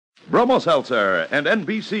Bromo Seltzer and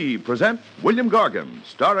NBC present William Gargan,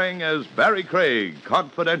 starring as Barrie Craig,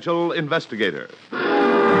 confidential investigator.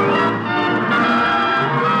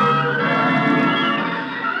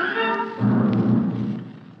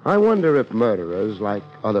 I wonder if murderers, like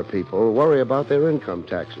other people, worry about their income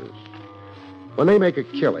taxes. When they make a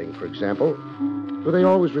killing, for example, do they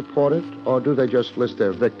always report it, or do they just list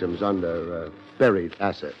their victims under buried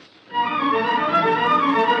assets?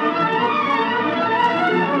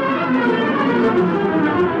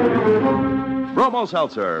 Bromo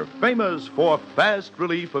Seltzer, famous for fast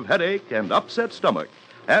relief of headache and upset stomach,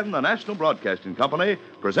 and the National Broadcasting Company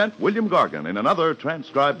present William Gargan in another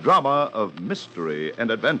transcribed drama of mystery and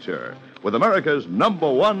adventure with America's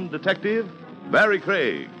 #1 detective, Barrie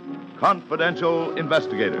Craig, confidential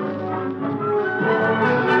investigator.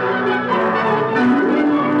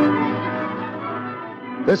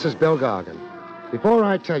 This is Bill Gargan. Before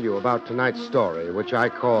I tell you about tonight's story, which I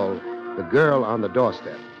call The Girl on the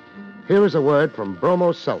Doorstep, here is a word from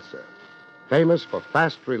Bromo Seltzer, famous for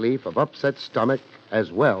fast relief of upset stomach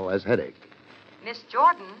as well as headache. Miss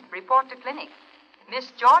Jordan, report to clinic.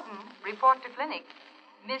 Miss Jordan, report to clinic.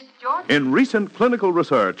 Miss Jordan. In recent clinical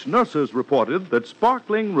research, nurses reported that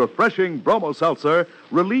sparkling, refreshing Bromo Seltzer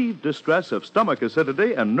relieved distress of stomach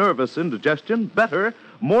acidity and nervous indigestion better,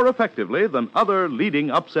 more effectively than other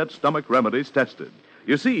leading upset stomach remedies tested.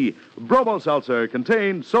 You see, Bromo Seltzer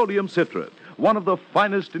contained sodium citrate, one of the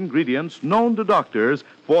finest ingredients known to doctors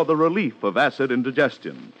for the relief of acid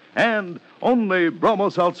indigestion. And only Bromo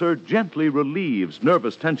Seltzer gently relieves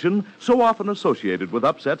nervous tension so often associated with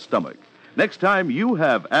upset stomach. Next time you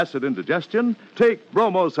have acid indigestion, take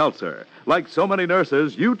Bromo Seltzer. Like so many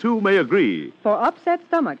nurses, you too may agree. For upset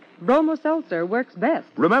stomach, Bromo Seltzer works best.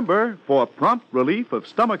 Remember, for prompt relief of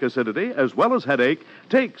stomach acidity as well as headache,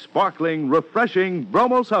 take sparkling, refreshing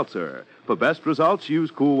Bromo Seltzer. For best results, use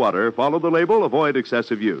cool water, follow the label, avoid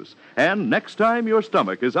excessive use. And next time your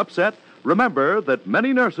stomach is upset, remember that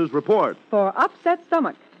many nurses report. For upset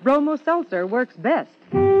stomach, Bromo Seltzer works best.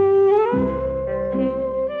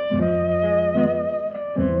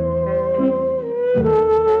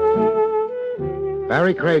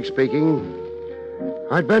 Barrie Craig speaking.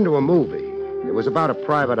 I'd been to a movie. It was about a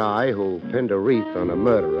private eye who pinned a wreath on a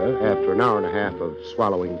murderer after an hour and a half of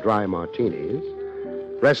swallowing dry martinis,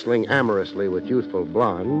 wrestling amorously with youthful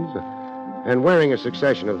blondes, and wearing a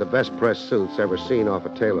succession of the best pressed suits ever seen off a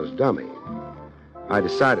tailor's dummy. I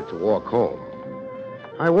decided to walk home.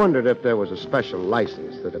 I wondered if there was a special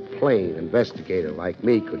license that a plain investigator like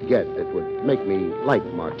me could get that would make me like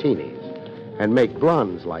martinis and make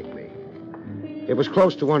blondes like me. It was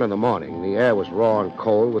close to 1 a.m. The air was raw and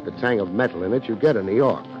cold with the tang of metal in it you get in New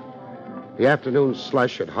York. The afternoon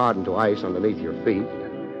slush had hardened to ice underneath your feet,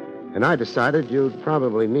 and I decided you'd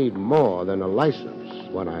probably need more than a license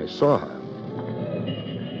when I saw her.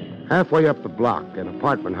 Halfway up the block, an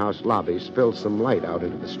apartment house lobby spilled some light out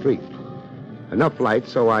into the street. Enough light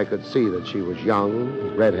so I could see that she was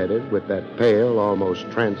young, redheaded, with that pale, almost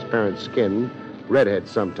transparent skin redheads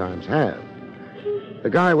sometimes have. The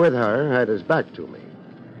guy with her had his back to me.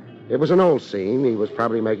 It was an old scene. He was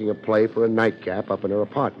probably making a play for a nightcap up in her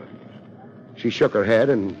apartment. She shook her head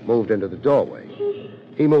and moved into the doorway.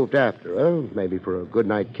 He moved after her, maybe for a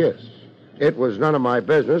goodnight kiss. It was none of my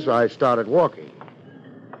business. I started walking.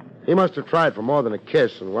 He must have tried for more than a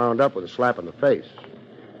kiss and wound up with a slap in the face.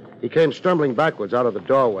 He came stumbling backwards out of the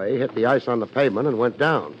doorway, hit the ice on the pavement, and went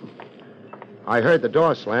down. I heard the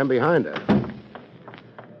door slam behind her.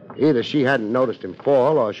 Either she hadn't noticed him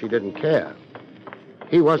fall or she didn't care.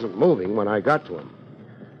 He wasn't moving when I got to him.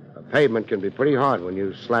 A pavement can be pretty hard when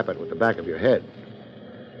you slap it with the back of your head.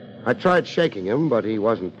 I tried shaking him, but he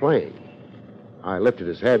wasn't playing. I lifted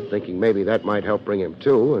his head, thinking maybe that might help bring him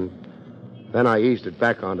to, and then I eased it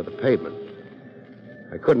back onto the pavement.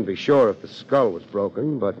 I couldn't be sure if the skull was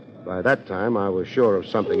broken, but by that time I was sure of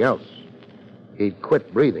something else. He'd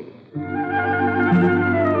quit breathing.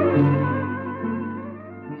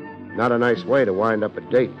 Not a nice way to wind up a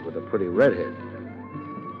date with a pretty redhead.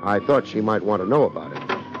 I thought she might want to know about it.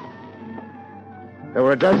 There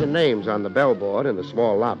were a dozen names on the bellboard in the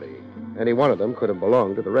small lobby. Any one of them could have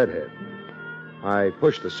belonged to the redhead. I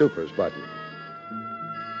pushed the super's button.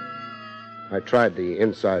 I tried the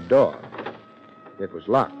inside door. It was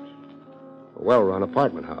locked. A well-run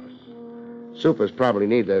apartment house. Supers probably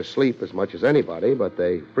need their sleep as much as anybody, but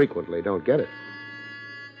they frequently don't get it.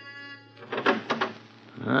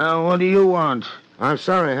 What do you want? I'm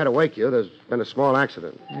sorry I had to wake you. There's been a small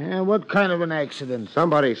accident. What kind of an accident?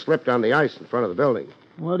 Somebody slipped on the ice in front of the building.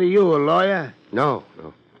 What are you, a lawyer? No.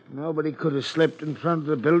 Nobody could have slipped in front of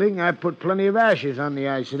the building. I put plenty of ashes on the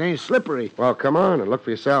ice. It ain't slippery. Well, come on and look for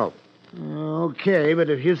yourself. Okay, but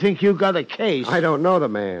if you think you got a case... I don't know the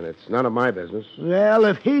man. It's none of my business. Well,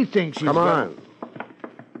 if he thinks he's Come on.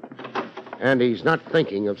 And he's not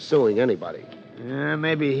thinking of suing anybody.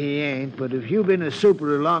 Maybe he ain't, but if you've been a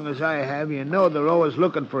super as long as I have, you know they're always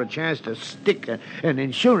looking for a chance to stick an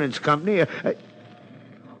insurance company.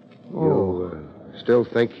 You still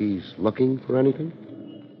think he's looking for anything?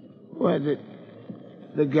 Well,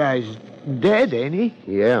 the guy's dead, ain't he?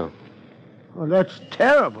 Yeah. Well, that's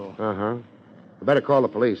terrible. Uh-huh. I better call the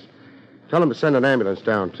police. Tell them to send an ambulance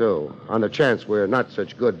down, too, on the chance we're not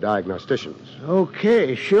such good diagnosticians.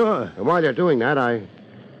 Okay, sure. And while they're doing that, I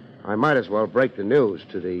might as well break the news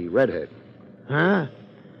to the redhead. Huh?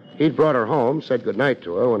 He'd brought her home, said goodnight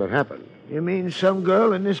to her when it happened. You mean some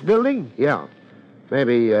girl in this building? Yeah.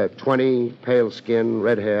 Maybe 20, pale skin,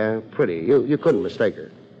 red hair, pretty. You couldn't mistake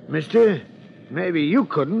her. Mister, maybe you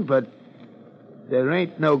couldn't, but there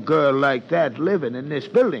ain't no girl like that living in this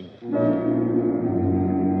building.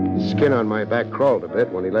 The skin on my back crawled a bit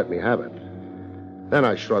when he let me have it. Then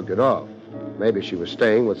I shrugged it off. Maybe she was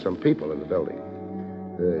staying with some people in the building.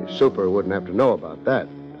 The super wouldn't have to know about that.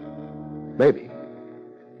 Maybe.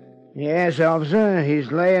 Yes, officer,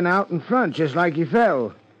 he's laying out in front just like he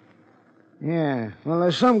fell. Yeah, well,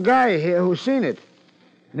 there's some guy here who's seen it.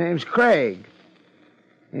 Name's Craig.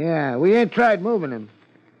 Yeah, we ain't tried moving him.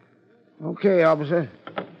 Okay, officer.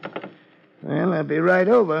 Well, I'll be right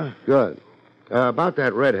over. Good. About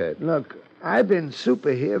that redhead. Look, I've been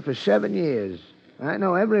super here for 7 years. I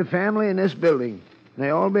know every family in this building. They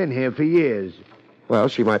all been here for years. Well,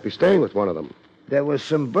 she might be staying with one of them. There was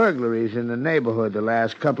some burglaries in the neighborhood the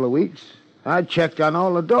last couple of weeks. I checked on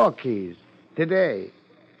all the door keys. Today,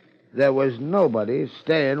 there was nobody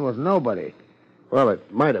staying with nobody. Well,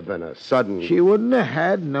 it might have been a sudden... She wouldn't have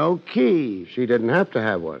had no key. She didn't have to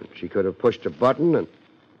have one. She could have pushed a button and...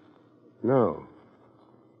 No.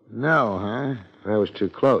 No, huh? I was too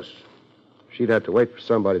close. She'd have to wait for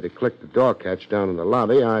somebody to click the door catch down in the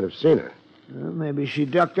lobby. I'd have seen her. Well, maybe she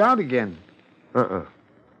ducked out again. Uh-uh.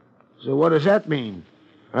 So what does that mean?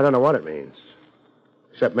 I don't know what it means.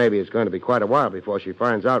 Except maybe it's going to be quite a while before she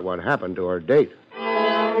finds out what happened to her date.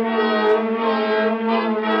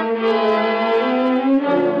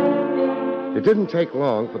 It didn't take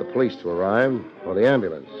long for the police to arrive, or the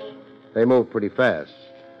ambulance. They moved pretty fast.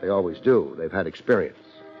 They always do. They've had experience.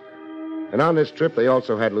 And on this trip, they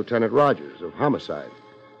also had Lieutenant Rogers of Homicide.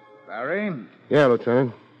 Barrie? Yeah,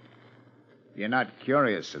 Lieutenant. You're not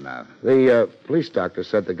curious enough. The police doctor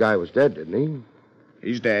said the guy was dead, didn't he?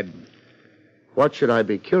 He's dead. What should I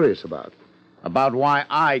be curious about? About why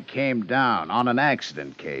I came down on an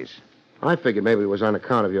accident case. I figured maybe it was on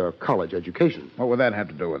account of your college education. What would that have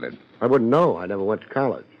to do with it? I wouldn't know. I never went to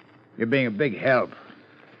college. You're being a big help.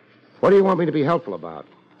 What do you want me to be helpful about?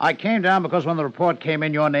 I came down because when the report came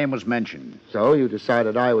in, your name was mentioned. So you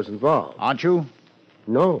decided I was involved? Aren't you?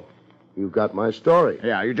 No. You got my story.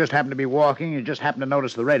 Yeah, you just happened to be walking, you just happened to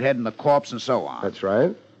notice the redhead and the corpse and so on. That's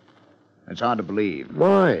right. It's hard to believe.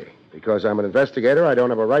 Why? Because I'm an investigator, I don't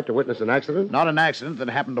have a right to witness an accident? Not an accident that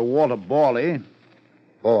happened to Walter Barrie.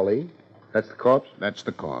 Barrie? That's the corpse? That's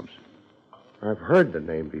the corpse. I've heard the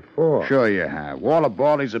name before. Sure you have. Walter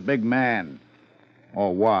Barrie's a big man.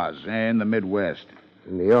 Or was, in the Midwest.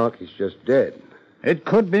 In New York, he's just dead. It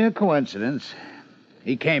could be a coincidence.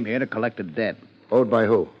 He came here to collect a debt. Owed by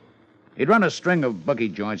who? He'd run a string of bookie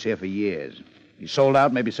joints here for years. He sold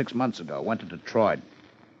out maybe 6 months ago, went to Detroit.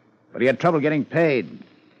 But he had trouble getting paid.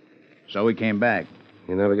 So he came back.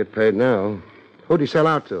 You never get paid now. Who'd he sell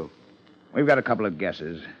out to? We've got a couple of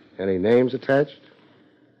guesses. Any names attached?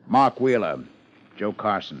 Mark Wheeler, Joe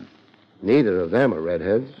Carson. Neither of them are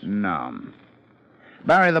redheads. No.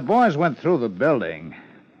 Barrie, the boys went through the building.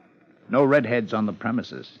 No redheads on the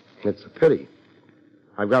premises. It's a pity.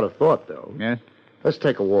 I've got a thought, though. Yes? Let's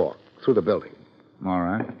take a walk through the building. All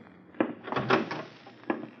right.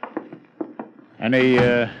 Any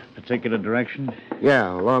particular direction?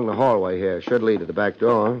 Yeah, along the hallway here. Should lead to the back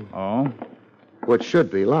door. Oh? Which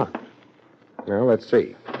should be locked. Well, let's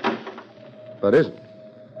see. But isn't.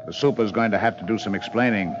 The super's going to have to do some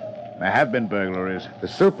explaining. There have been burglaries. The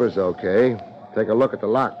super's okay. Take a look at the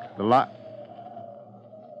lock. The lock?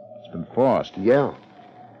 It's been forced. Yeah.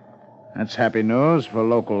 That's happy news for a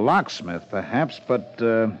local locksmith, perhaps, but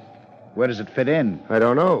where does it fit in? I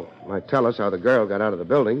don't know. Might tell us how the girl got out of the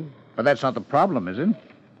building. But that's not the problem, is it?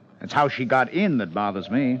 It's how she got in that bothers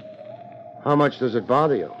me. How much does it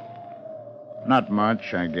bother you? Not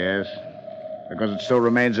much, I guess. Because it still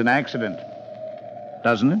remains an accident.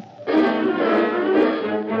 Doesn't it?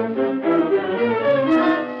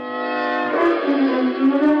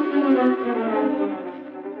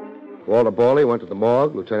 Walter Borley went to the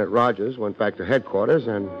morgue, Lieutenant Rogers went back to headquarters,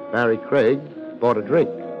 and Barrie Craig bought a drink.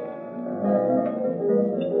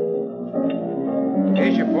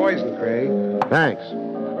 Here's your poison, Craig. Thanks.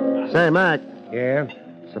 Say, Mac, Yeah?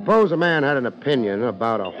 suppose a man had an opinion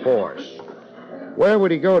about a horse. Where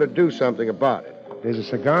would he go to do something about it? There's a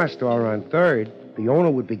cigar store on 3rd. The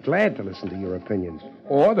owner would be glad to listen to your opinions.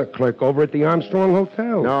 Or the clerk over at the Armstrong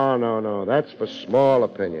Hotel. No. That's for small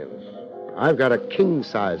opinions. I've got a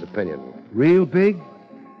king-size opinion. Real big?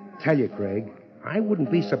 Tell you, Craig, I wouldn't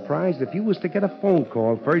be surprised if you was to get a phone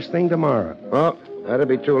call first thing tomorrow. Well, that'd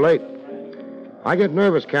be too late. I get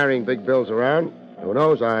nervous carrying big bills around. Who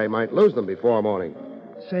knows, I might lose them before morning.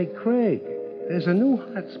 Say, Craig, there's a new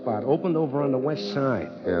hot spot opened over on the west side.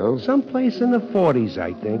 Yeah? Someplace in the 40s,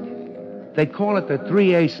 I think. They call it the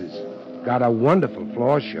Three Aces. Got a wonderful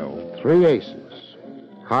floor show. 3 aces.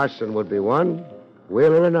 Carson would be one,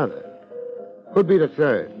 Wheeler another. Who'd be the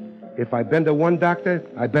third? If I've been to one doctor,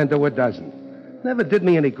 I've been to a dozen. Never did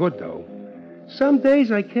me any good, though. Some days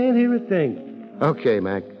I can't hear a thing. Okay,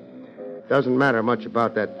 Mac. Doesn't matter much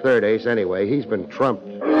about that third ace anyway. He's been trumped.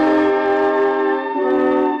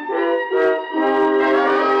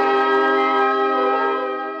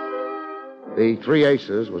 The 3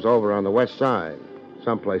 aces was over on the west side,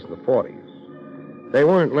 someplace in the 40s. They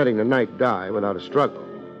weren't letting the night die without a struggle.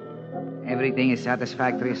 Everything is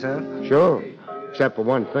satisfactory, sir? Sure, except for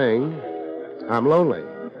one thing. I'm lonely.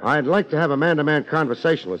 I'd like to have a man-to-man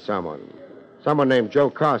conversation with someone. Someone named Joe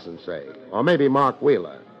Carson, say. Or maybe Mark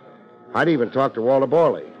Wheeler. I'd even talk to Walter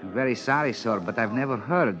Borley. I'm very sorry, sir, but I've never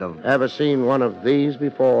heard of... Ever seen one of these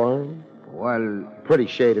before? Well... Pretty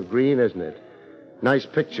shade of green, isn't it? Nice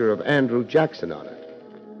picture of Andrew Jackson on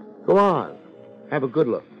it. Go on. Have a good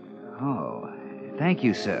look. Oh, thank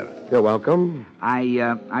you, sir. You're welcome.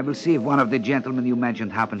 I will see if one of the gentlemen you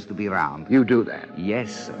mentioned happens to be around. You do that.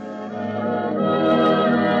 Yes, sir.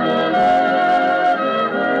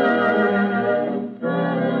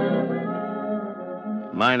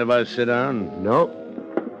 Mind if I sit down? Nope.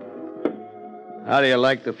 How do you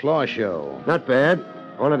like the floor show? Not bad.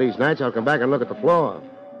 One of these nights I'll come back and look at the floor.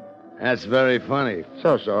 That's very funny.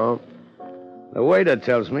 So. The waiter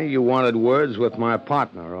tells me you wanted words with my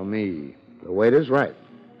partner or me. The waiter's right.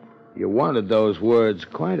 You wanted those words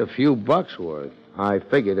quite a few bucks worth. I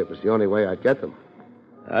figured it was the only way I'd get them.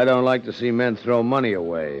 I don't like to see men throw money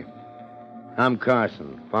away. I'm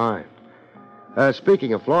Carson. Fine.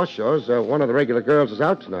 Speaking of floor shows, one of the regular girls is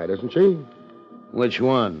out tonight, isn't she? Which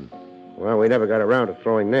one? Well, we never got around to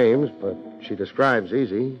throwing names, but she describes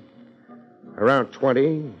easy. Around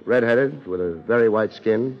 20, redheaded, with a very white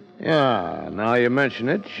skin. Yeah, now you mention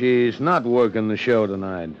it, she's not working the show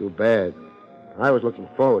tonight. Too bad. I was looking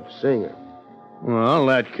forward to seeing her. Well,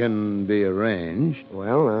 that can be arranged.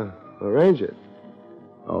 Well, arrange it.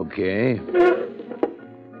 Okay.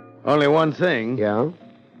 Only one thing. Yeah?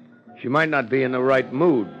 She might not be in the right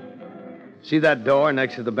mood. See that door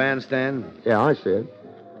next to the bandstand? Yeah, I see it.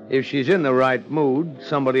 If she's in the right mood,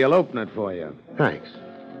 somebody will open it for you. Thanks.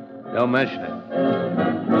 Don't mention it.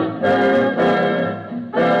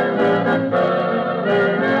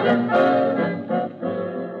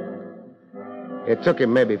 It took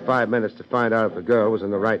him maybe 5 minutes to find out if the girl was in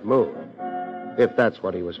the right mood. If that's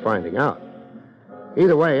what he was finding out.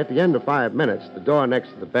 Either way, at the end of 5 minutes, the door next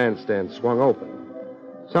to the bandstand swung open.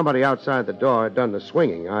 Somebody outside the door had done the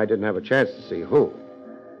swinging. I didn't have a chance to see who.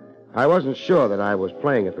 I wasn't sure that I was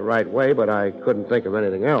playing it the right way, but I couldn't think of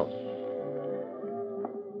anything else.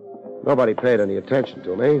 Nobody paid any attention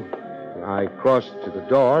to me. I crossed to the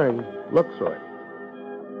door and looked through it.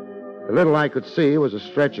 The little I could see was a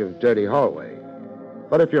stretch of dirty hallway.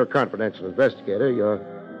 But if you're a confidential investigator, you're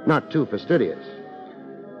not too fastidious.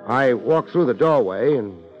 I walked through the doorway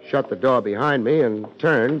and shut the door behind me and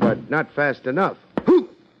turned, but not fast enough.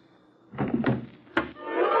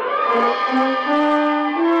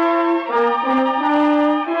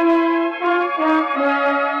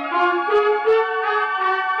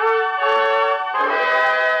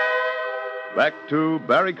 Back to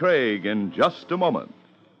Barrie Craig in just a moment.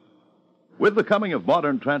 With the coming of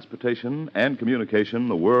modern transportation and communication,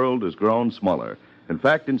 the world has grown smaller. In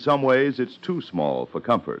fact, in some ways, it's too small for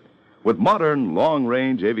comfort. With modern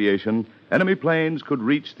long-range aviation, enemy planes could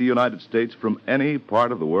reach the United States from any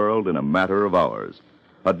part of the world in a matter of hours.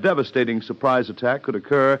 A devastating surprise attack could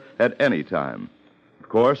occur at any time. Of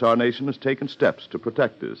course, our nation has taken steps to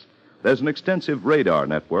protect us. There's an extensive radar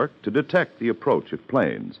network to detect the approach of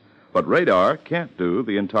planes. But radar can't do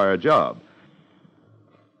the entire job.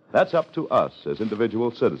 That's up to us as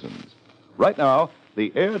individual citizens. Right now,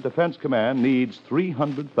 the Air Defense Command needs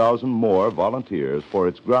 300,000 more volunteers for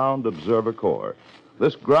its Ground Observer Corps.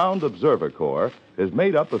 This Ground Observer Corps is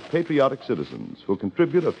made up of patriotic citizens who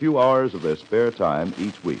contribute a few hours of their spare time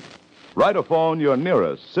each week. Write or phone your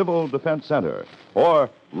nearest Civil Defense Center or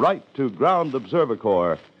write to Ground Observer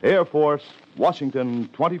Corps, Air Force, Washington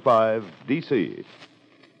 25, D.C.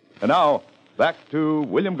 And now, back to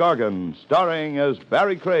William Gargan, starring as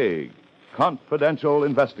Barrie Craig, confidential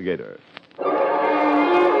investigator.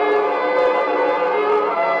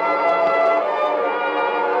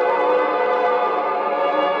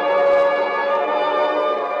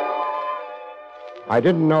 I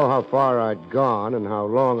didn't know how far I'd gone and how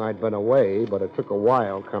long I'd been away, but it took a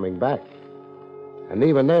while coming back. And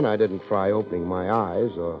even then, I didn't try opening my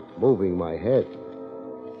eyes or moving my head.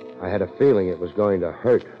 I had a feeling it was going to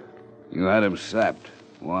hurt. You had him sapped.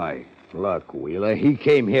 Why? Look, Wheeler, he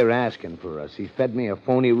came here asking for us. He fed me a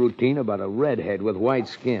phony routine about a redhead with white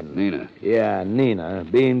skin. Nina. Yeah, Nina,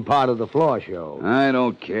 being part of the floor show. I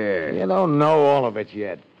don't care. You don't know all of it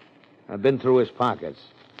yet. I've been through his pockets.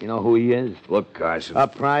 You know who he is? Look, Carson. A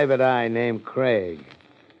private eye named Craig.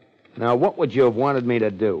 Now, what would you have wanted me to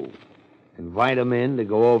do? Invite him in to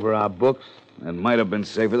go over our books? That might have been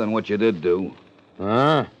safer than what you did do.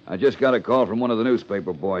 Huh? I just got a call from one of the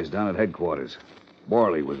newspaper boys down at headquarters.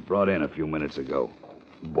 Borley was brought in a few minutes ago.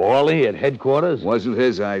 Borley at headquarters? Wasn't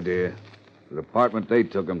his idea. The department they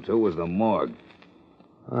took him to was the morgue.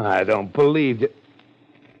 I don't believe it.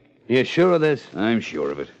 You sure of this? I'm sure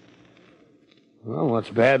of it. Well, what's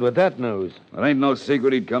bad with that news? It ain't no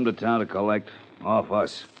secret he'd come to town to collect off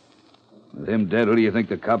us. With him dead, who do you think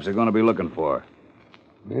the cops are going to be looking for?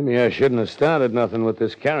 Maybe I shouldn't have started nothing with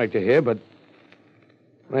this character here, but...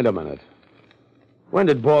 Wait a minute. When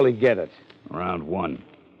did Borley get it? Around 1.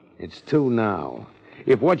 It's 2 now.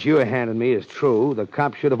 If what you're handing me is true, the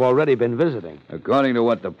cops should have already been visiting. According to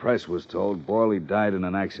what the press was told, Borley died in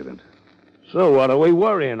an accident. So what are we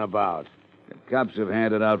worrying about? The cops have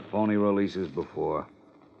handed out phony releases before.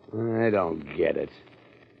 I don't get it.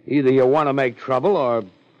 Either you want to make trouble,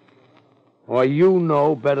 or you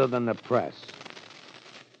know better than the press.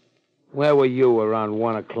 Where were you around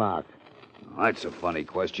 1 o'clock? That's a funny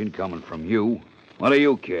question coming from you. What do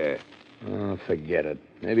you care? Oh, forget it.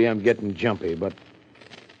 Maybe I'm getting jumpy, but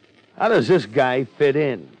how does this guy fit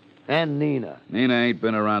in? And Nina? Nina ain't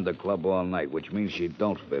been around the club all night, which means she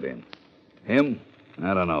don't fit in. Him?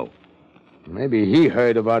 I don't know. Maybe he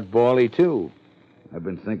heard about Borley, too. I've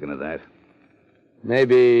been thinking of that.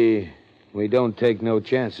 Maybe we don't take no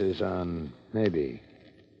chances on maybe.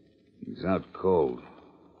 He's out cold.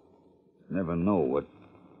 Never know what...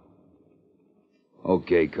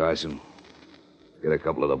 Okay, Carson. Get a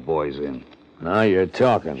couple of the boys in. Now you're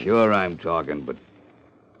talking. Sure I'm talking, but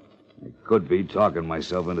I could be talking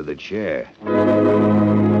myself into the chair.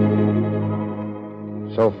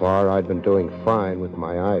 So far, I'd been doing fine with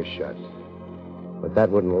my eyes shut. But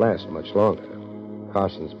that wouldn't last much longer.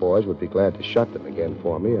 Carson's boys would be glad to shut them again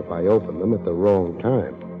for me if I opened them at the wrong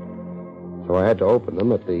time. So I had to open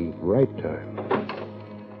them at the right time.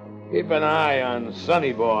 Keep an eye on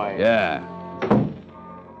Sonny Boy. Yeah.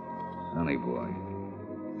 Sonny Boy.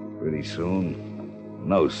 Pretty soon,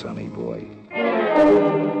 no Sonny Boy.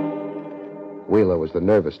 Wheeler was the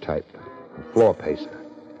nervous type, a floor pacer.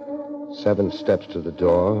 7 steps to the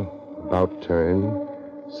door, about turn.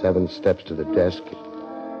 7 steps to the desk,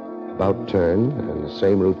 about turn, and the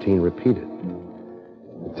same routine repeated.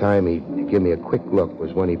 The time he'd give me a quick look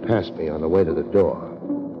was when he passed me on the way to the door.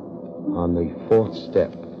 On the 4th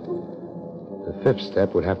step. The 5th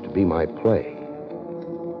step would have to be my play.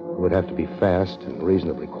 It would have to be fast and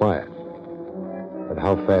reasonably quiet. But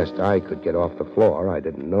how fast I could get off the floor, I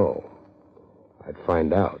didn't know. I'd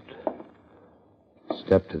find out.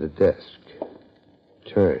 Step to the desk.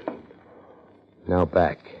 Turn. Now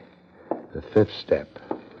back. The 5th step.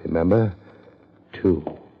 Remember? 2,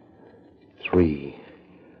 3,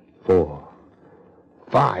 4,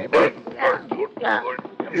 5.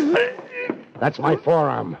 That's my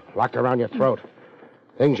forearm, locked around your throat.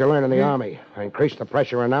 Things you learn in the Army. I increase the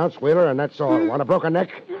pressure an ounce, Wheeler, and that's all. Want a broken neck?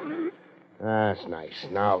 That's nice.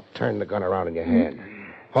 Now turn the gun around in your hand.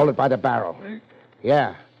 Hold it by the barrel.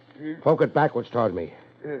 Yeah. Poke it backwards toward me.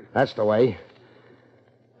 That's the way.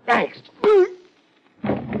 Thanks.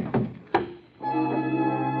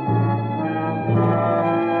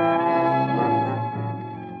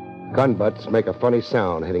 Gun butts make a funny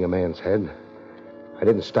sound hitting a man's head. I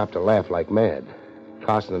didn't stop to laugh like mad.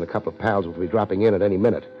 Carson and a couple of pals would be dropping in at any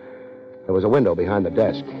minute. There was a window behind the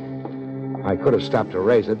desk. I could have stopped to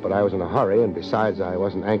raise it, but I was in a hurry, and besides, I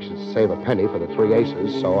wasn't anxious to save a penny for the 3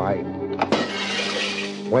 aces, so I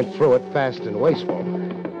went through it fast and wasteful.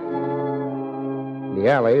 The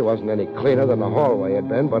alley wasn't any cleaner than the hallway had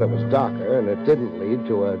been, but it was darker, and it didn't lead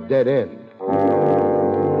to a dead end.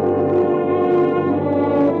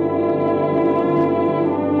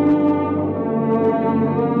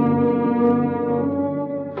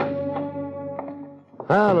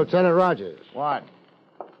 Ah, Lieutenant Rogers. What?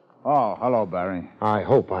 Oh, hello, Barrie. I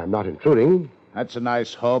hope I'm not intruding. That's a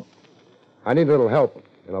nice hope. I need a little help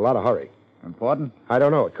in a lot of hurry. Important? I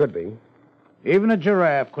don't know. It could be. Even a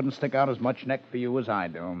giraffe couldn't stick out as much neck for you as I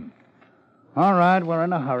do. All right, we're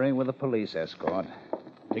in a hurry with a police escort.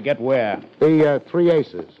 To get where? The three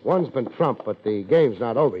aces. One's been trumped, but the game's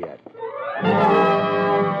not over yet. The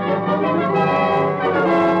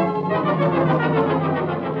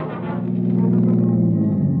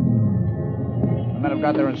men have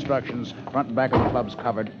got their instructions. Front and back of the club's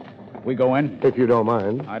covered. We go in? If you don't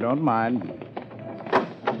mind. I don't mind.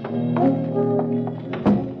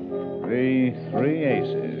 The three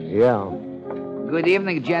aces. Yeah. Good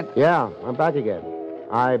evening, gent. Yeah, I'm back again.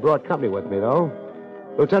 I brought company with me, though.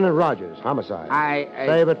 Lieutenant Rogers, homicide.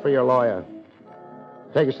 Save it for your lawyer.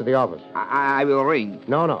 Take us to the office. I will ring.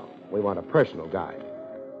 No. We want a personal guide.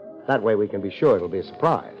 That way we can be sure it'll be a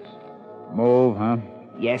surprise. Move, huh?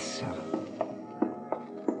 Yes, sir.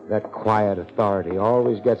 That quiet authority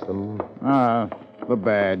always gets them. The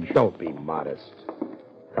badge. Don't be modest.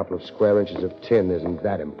 A couple of square inches of tin isn't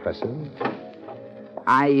that impressive.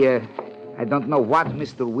 I don't know what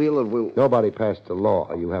Mr. Wheeler will... Nobody passed the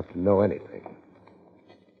law. You have to know anything.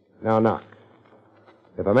 Now knock.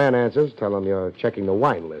 If a man answers, tell him you're checking the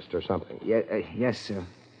wine list or something. Yes, sir.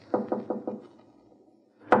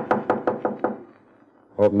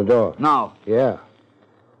 Open the door. No. Yeah.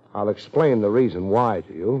 I'll explain the reason why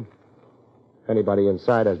to you. If anybody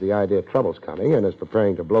inside has the idea trouble's coming and is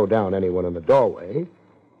preparing to blow down anyone in the doorway,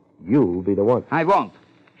 you'll be the one. I won't.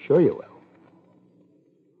 Sure you will.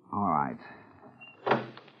 All right.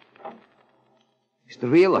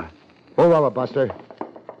 Mr. Wheeler. Move over, Buster.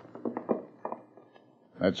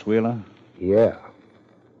 That's Wheeler? Yeah.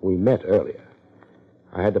 We met earlier.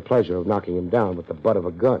 I had the pleasure of knocking him down with the butt of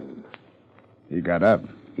a gun. He got up.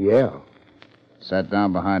 Yeah. Sat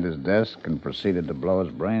down behind his desk and proceeded to blow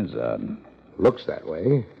his brains out. Looks that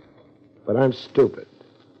way. But I'm stupid.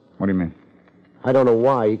 What do you mean? I don't know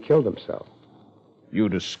why he killed himself.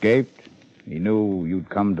 You'd escaped. He knew you'd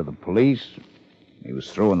come to the police. He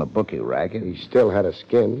was through in the bookie racket. He still had a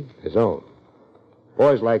skin, his own.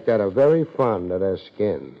 Boys like that are very fond of their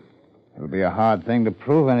skin. It'll be a hard thing to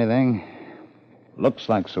prove anything. Looks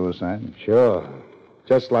like suicide. Sure.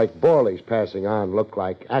 Just like Borley's passing on looked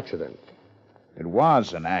like accident. It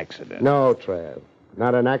was an accident. No, Trav.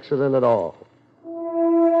 Not an accident at all.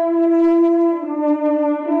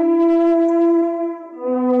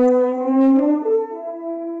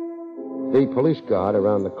 The police guard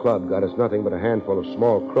around the club got us nothing but a handful of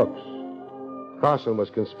small crooks. Carson was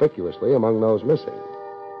conspicuously among those missing.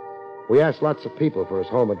 We asked lots of people for his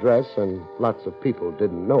home address, and lots of people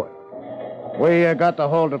didn't know it. We got the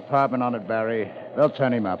whole department on it, Barrie. They'll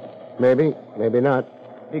turn him up. Maybe, maybe not.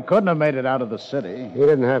 He couldn't have made it out of the city. He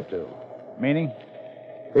didn't have to. Meaning?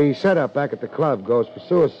 The setup back at the club goes for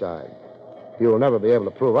suicide. You'll never be able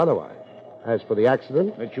to prove otherwise. As for the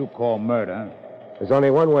accident... That you call murder. There's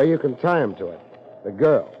only one way you can tie him to it. The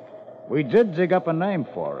girl. We did dig up a name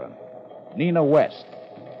for her. Nina West.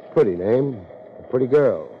 Pretty name. A pretty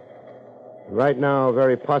girl. And right now,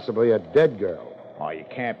 very possibly a dead girl. Oh, you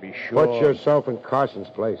can't be sure. Put yourself in Carson's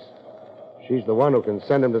place. She's the one who can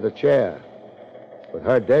send him to the chair. With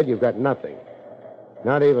her dead, you've got nothing.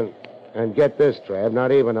 Not even, and get this, Trav,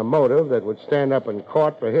 not even a motive that would stand up in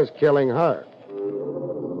court for his killing her.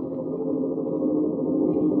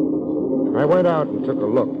 I went out and took a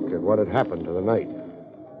look at what had happened to the night.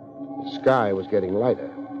 The sky was getting lighter.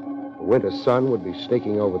 The winter sun would be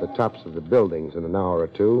sneaking over the tops of the buildings in an hour or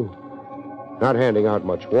two. Not handing out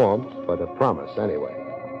much warmth, but a promise anyway.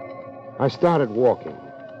 I started walking.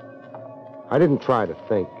 I didn't try to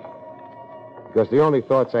think, because the only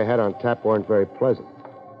thoughts I had on tap weren't very pleasant.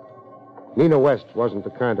 Nina West wasn't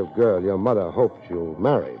the kind of girl your mother hoped you'd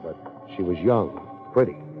marry, but she was young,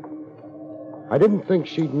 pretty. I didn't think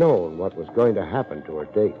she'd known what was going to happen to her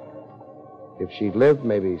date. If she'd lived,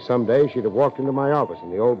 maybe someday she'd have walked into my office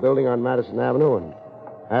in the old building on Madison Avenue and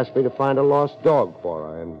asked me to find a lost dog for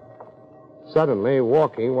her, and suddenly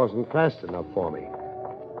walking wasn't fast enough for me.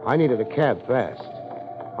 I needed a cab fast.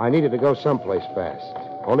 I needed to go someplace fast.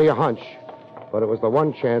 Only a hunch, but it was the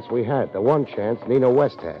one chance we had, the one chance Nina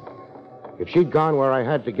West had. If she'd gone where I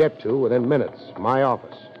had to get to within minutes, my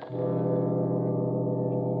office.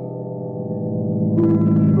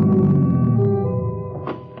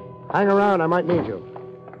 Hang around, I might need you.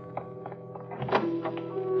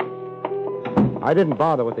 I didn't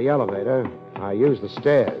bother with the elevator. I used the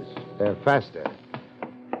stairs. They're faster.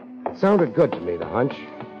 It sounded good to me, the hunch.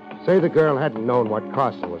 Say the girl hadn't known what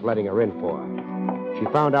Carson was letting her in for. She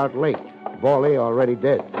found out late. Barrie already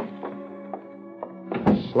dead.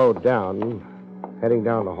 I slowed down, heading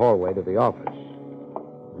down the hallway to the office.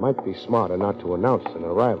 Might be smarter not to announce an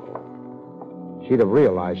arrival. She'd have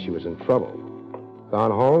realized she was in trouble.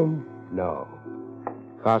 Gone home? No.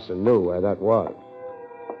 Carson knew where that was.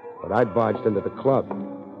 But I'd barged into the club.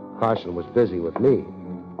 Carson was busy with me.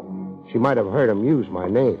 She might have heard him use my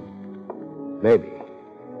name.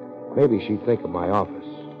 Maybe she'd think of my office,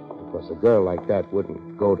 because a girl like that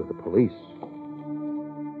wouldn't go to the police.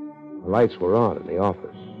 The lights were on in the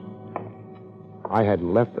office. I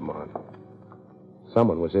hadn't left them on.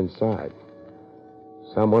 Someone was inside.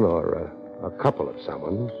 Someone or a couple of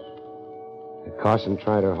someones. Had Carson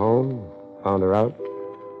tried her home, found her out,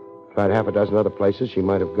 tried half a dozen other places she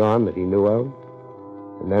might have gone that he knew of,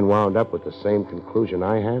 and then wound up with the same conclusion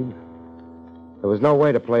I had? There was no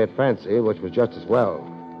way to play it fancy, which was just as well.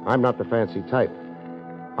 I'm not the fancy type.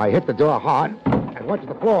 I hit the door hard and went to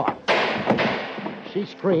the floor. She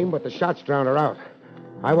screamed, but the shots drowned her out.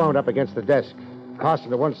 I wound up against the desk, Carson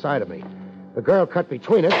to one side of me. The girl cut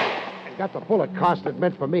between us and got the bullet Carson had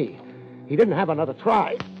meant for me. He didn't have another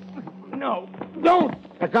try. No, don't.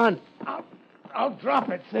 The gun. I'll drop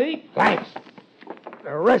it, see? Thanks.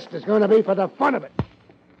 The rest is going to be for the fun of it.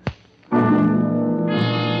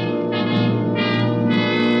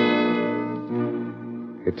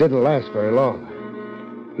 It didn't last very long.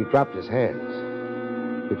 He dropped his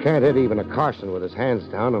hands. You can't hit even a Carson with his hands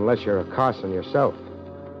down unless you're a Carson yourself.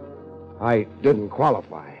 I didn't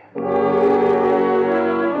qualify.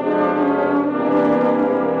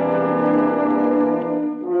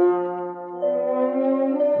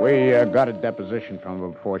 We got a deposition from her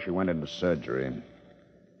before she went into surgery.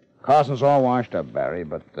 Carson's all washed up, Barrie,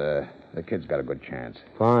 but the kid's got a good chance.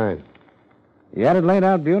 Fine. He had it laid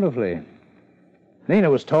out beautifully. Nina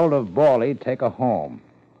was told of Barrie take her home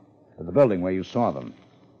to the building where you saw them.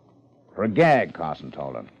 For a gag, Carson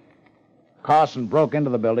told her. Carson broke into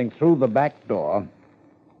the building through the back door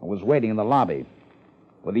and was waiting in the lobby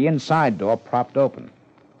with the inside door propped open.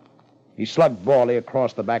 He slugged Barrie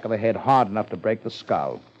across the back of the head hard enough to break the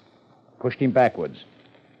skull, pushed him backwards.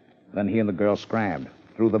 Then he and the girl scrammed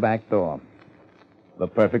through the back door. The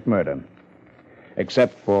perfect murder.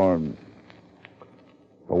 Except for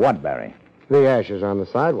what, Barrie? The ashes on the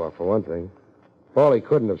sidewalk, for one thing. Barrie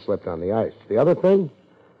couldn't have slipped on the ice. The other thing?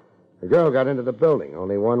 The girl got into the building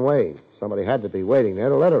only one way. Somebody had to be waiting there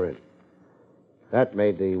to let her in. That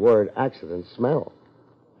made the word accident smell.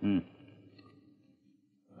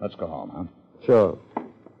 Let's go home, huh? Sure.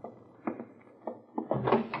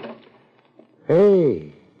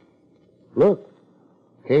 Hey, look,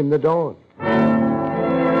 came the dawn.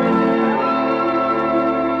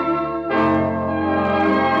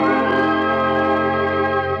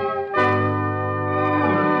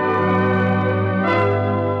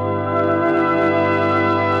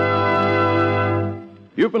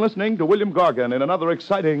 You've been listening to William Gargan in another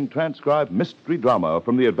exciting transcribed mystery drama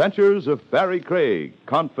from the Adventures of Barrie Craig,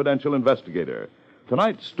 confidential investigator.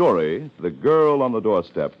 Tonight's story, The Girl on the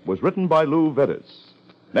Doorstep, was written by Lou Vettis.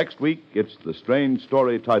 Next week, it's the strange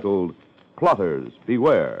story titled Plotters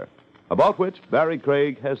Beware, about which Barrie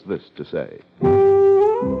Craig has this to say.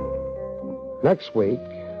 Next week,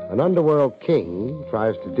 an underworld king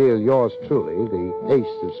tries to deal yours truly the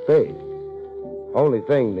ace of spades. Only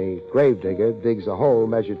thing, the gravedigger digs a hole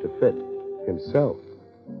measured to fit himself.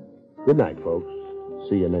 Good night, folks.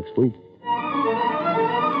 See you next week.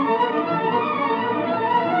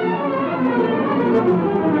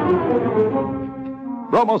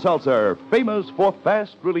 Bromo Seltzer, famous for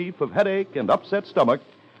fast relief of headache and upset stomach,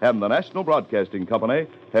 and the National Broadcasting Company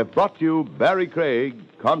have brought you Barrie Craig,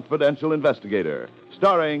 confidential investigator,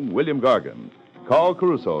 starring William Gargan. Carl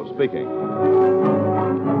Caruso speaking.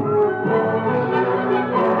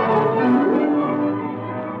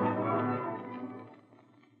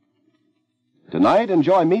 Tonight,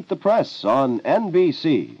 enjoy Meet the Press on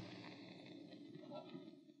NBC.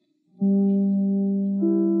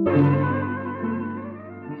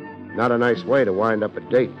 Not a nice way to wind up a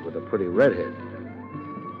date with a pretty redhead.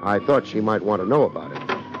 I thought she might want to know about it.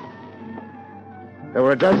 There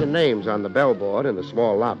were a dozen names on the bellboard in the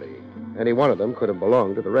small lobby. Any one of them could have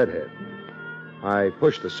belonged to the redhead. I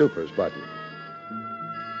pushed the super's button.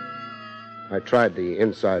 I tried the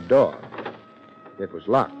inside door. It was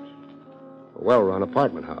locked. A well-run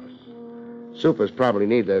apartment house. Supers probably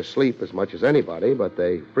need their sleep as much as anybody, but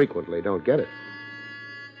they frequently don't get it.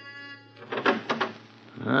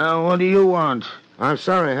 What do you want? I'm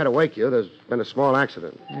sorry I had to wake you. There's been a small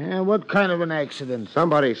accident. Yeah, what kind of an accident?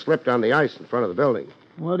 Somebody slipped on the ice in front of the building.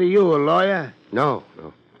 What are you, a lawyer? No.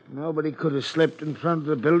 Nobody could have slipped in front of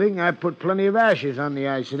the building. I put plenty of ashes on the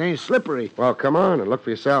ice. It ain't slippery. Well, come on and look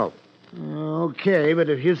for yourself. Okay, but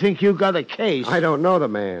if you think you got a case... I don't know the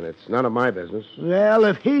man. It's none of my business. Well,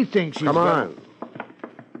 if he thinks he's Come on.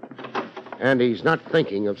 And he's not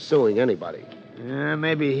thinking of suing anybody.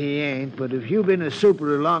 Maybe he ain't, but if you've been a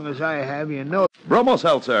super as long as I have, you know... Bromo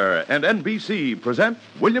Seltzer and NBC present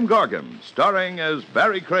William Gargan, starring as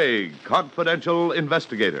Barrie Craig, confidential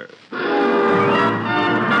investigator.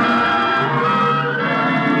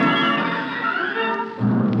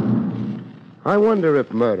 I wonder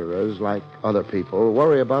if murderers, like other people,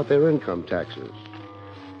 worry about their income taxes.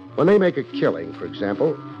 When they make a killing, for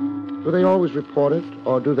example, do they always report it,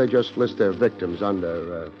 or do they just list their victims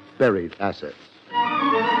under buried assets?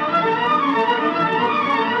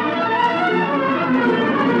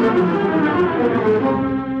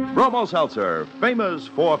 Bromo Seltzer, famous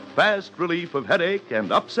for fast relief of headache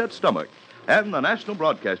and upset stomach, and the National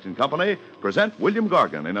Broadcasting Company present William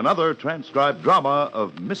Gargan in another transcribed drama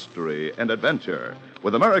of mystery and adventure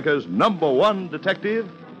with America's #1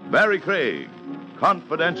 detective, Barrie Craig,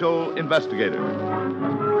 confidential investigator.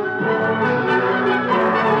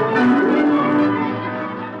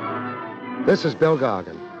 This is Bill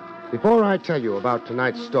Gargan. Before I tell you about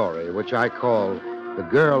tonight's story, which I call The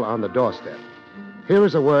Girl on the Doorstep, here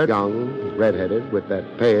is a word: young, redheaded, with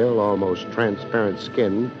that pale, almost transparent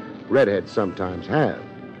skin redheads sometimes have.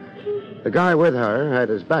 The guy with her had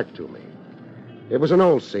his back to me. It was an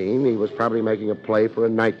old scene. He was probably making a play for a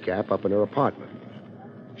nightcap up in her apartment.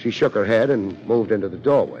 She shook her head and moved into the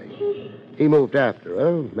doorway. He moved after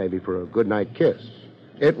her, maybe for a goodnight kiss.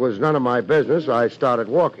 It was none of my business. I started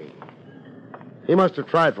walking. He must have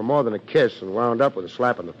tried for more than a kiss and wound up with a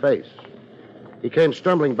slap in the face. He came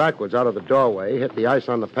stumbling backwards out of the doorway, hit the ice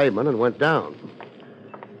on the pavement, and went down.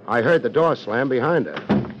 I heard the door slam behind her.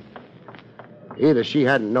 Either she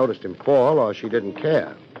hadn't noticed him fall or she didn't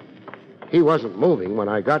care. He wasn't moving when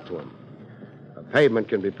I got to him. The pavement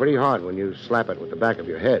can be pretty hard when you slap it with the back of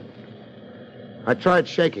your head. I tried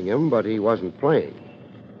shaking him, but he wasn't playing.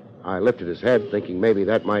 I lifted his head, thinking maybe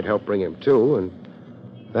that might help bring him to, and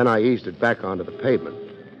then I eased it back onto the pavement.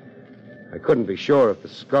 I couldn't be sure if the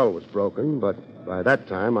skull was broken, but by that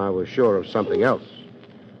time I was sure of something else.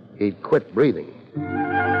 He'd quit breathing.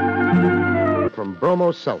 From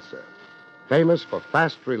Bromo Seltzer, famous for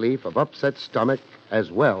fast relief of upset stomach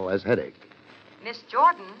as well as headache. Miss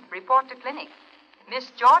Jordan, report to clinic. Miss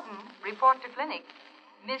Jordan, report to clinic.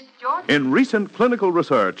 Miss Jordan... In recent clinical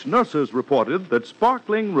research, nurses reported that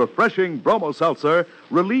sparkling, refreshing Bromo Seltzer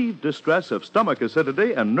relieved distress of stomach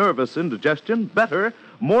acidity and nervous indigestion better,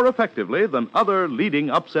 more effectively than other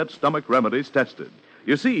leading upset stomach remedies tested.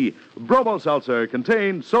 You see, Bromo Seltzer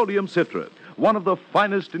contained sodium citrate, one of the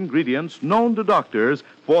finest ingredients known to doctors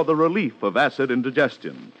for the relief of acid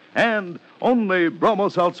indigestion. And only Bromo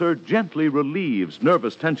Seltzer gently relieves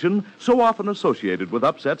nervous tension so often associated with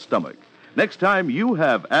upset stomach. Next time you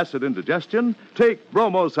have acid indigestion, take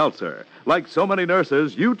Bromo Seltzer. Like so many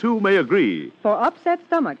nurses, you too may agree. For upset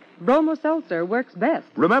stomach, Bromo Seltzer works best.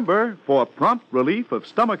 Remember, for prompt relief of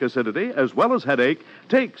stomach acidity as well as headache,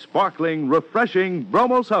 take sparkling, refreshing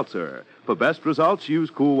Bromo Seltzer. For best results, use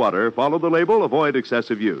cool water, follow the label, avoid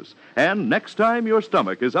excessive use. And next time your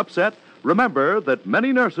stomach is upset, remember that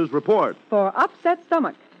many nurses report. For upset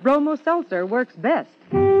stomach, Bromo Seltzer works best.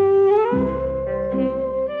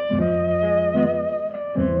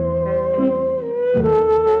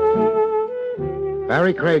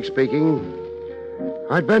 Barrie Craig speaking.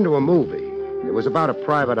 I'd been to a movie. It was about a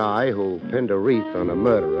private eye who pinned a wreath on a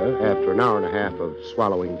murderer after an hour and a half of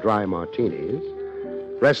swallowing dry martinis,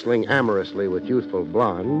 wrestling amorously with youthful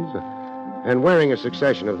blondes, and wearing a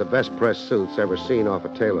succession of the best pressed suits ever seen off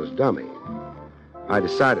a tailor's dummy. I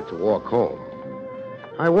decided to walk home.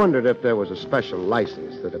 I wondered if there was a special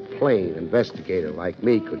license that a plain investigator like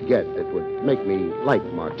me could get that would make me like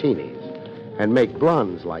martinis and make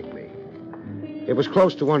blondes like me. It was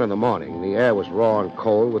close to 1 a.m. The air was raw and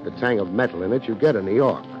cold with the tang of metal in it you get in New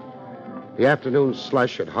York. The afternoon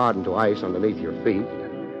slush had hardened to ice underneath your feet,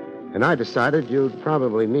 and I decided you'd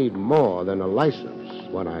probably need more than a license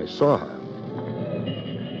when I saw her.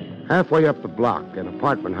 Halfway up the block, an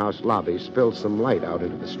apartment house lobby spilled some light out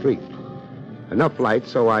into the street. Enough light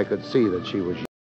so I could see that she was